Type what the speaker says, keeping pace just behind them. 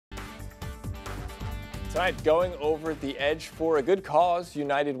Tonight, going over the edge for a good cause,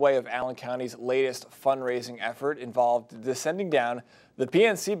 United Way of Allen County's latest fundraising effort involved descending down the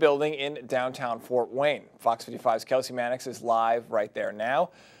PNC building in downtown Fort Wayne. Fox 55's Kelsey Mannix is live right there now.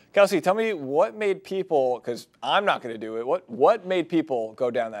 Kelsey, tell me what made people, because I'm not going to do it, what made people go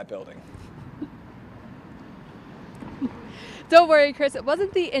down that building? Don't worry, Chris, it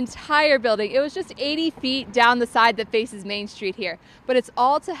wasn't the entire building. It was just 80 feet down the side that faces Main Street here. But it's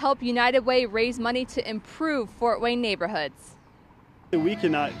all to help United Way raise money to improve Fort Wayne neighborhoods. We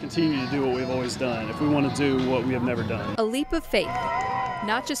cannot continue to do what we've always done if we want to do what we have never done. A leap of faith,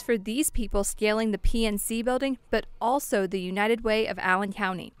 not just for these people scaling the PNC building, but also the United Way of Allen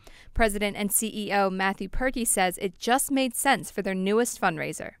County. President and CEO Matthew Purkey says it just made sense for their newest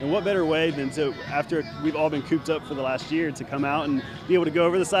fundraiser. And what better way than to, after we've all been cooped up for the last year, to come out and be able to go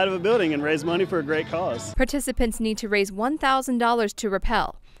over the side of a building and raise money for a great cause. Participants need to raise $1,000 to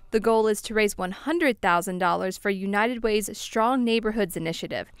rappel. The goal is to raise $100,000 for United Way's Strong Neighborhoods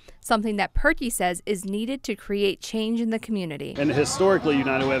initiative, something that Purkey says is needed to create change in the community. And historically,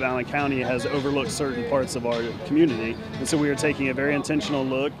 United Way of Allen County has overlooked certain parts of our community. And so we are taking a very intentional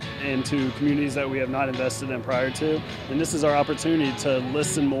look into communities that we have not invested in prior to. And this is our opportunity to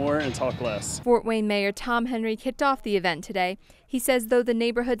listen more and talk less. Fort Wayne Mayor Tom Henry kicked off the event today. He says though the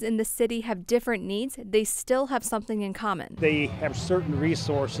neighborhoods in the city have different needs, they still have something in common. They have certain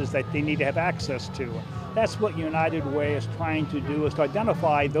resources that they need to have access to. That's what United Way is trying to do, is to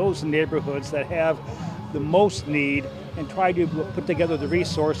identify those neighborhoods that have the most need and try to put together the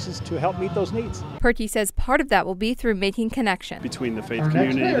resources to help meet those needs. Purkey says part of that will be through making connections. Between the faith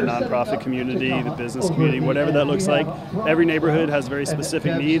community, the nonprofit community, the business community, whatever that looks like, every neighborhood has very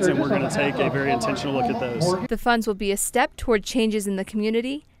specific needs, and we're going to take a very intentional look at those. The funds will be a step toward changes in the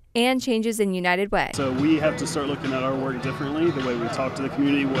community and changes in United Way. So we have to start looking at our work differently, the way we talk to the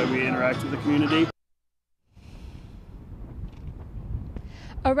community, the way we interact with the community.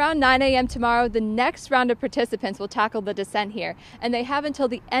 Around 9 a.m. tomorrow, the next round of participants will tackle the descent here, and they have until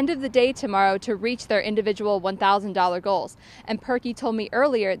the end of the day tomorrow to reach their individual $1,000 goals. And Purkey told me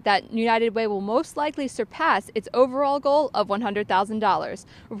earlier that United Way will most likely surpass its overall goal of $100,000.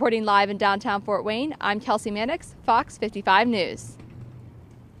 Reporting live in downtown Fort Wayne, I'm Kelsey Mannix, Fox 55 News.